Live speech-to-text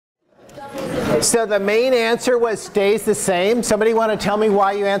So the main answer was stays the same. Somebody want to tell me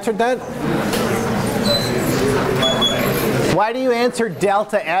why you answered that? Why do you answer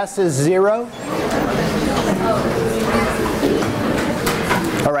delta S is 0?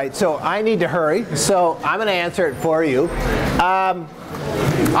 All right, so I need to hurry, so I'm going to answer it for you.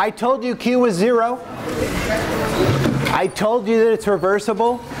 I told you Q was 0. I told you that it's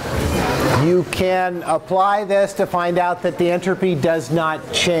reversible. You can apply this to find out that the entropy does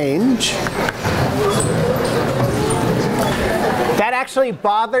not change. That actually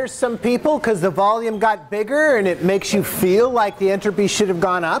bothers some people because the volume got bigger and it makes you feel like the entropy should have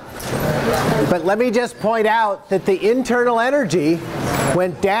gone up. But let me just point out that the internal energy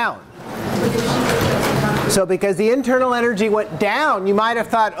went down. So because the internal energy went down, you might have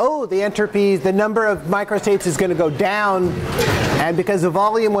thought, oh, the entropy, the number of microstates is going to go down. And because the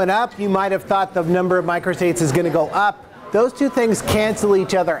volume went up, you might have thought the number of microstates is going to go up. Those two things cancel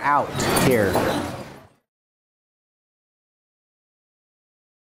each other out here.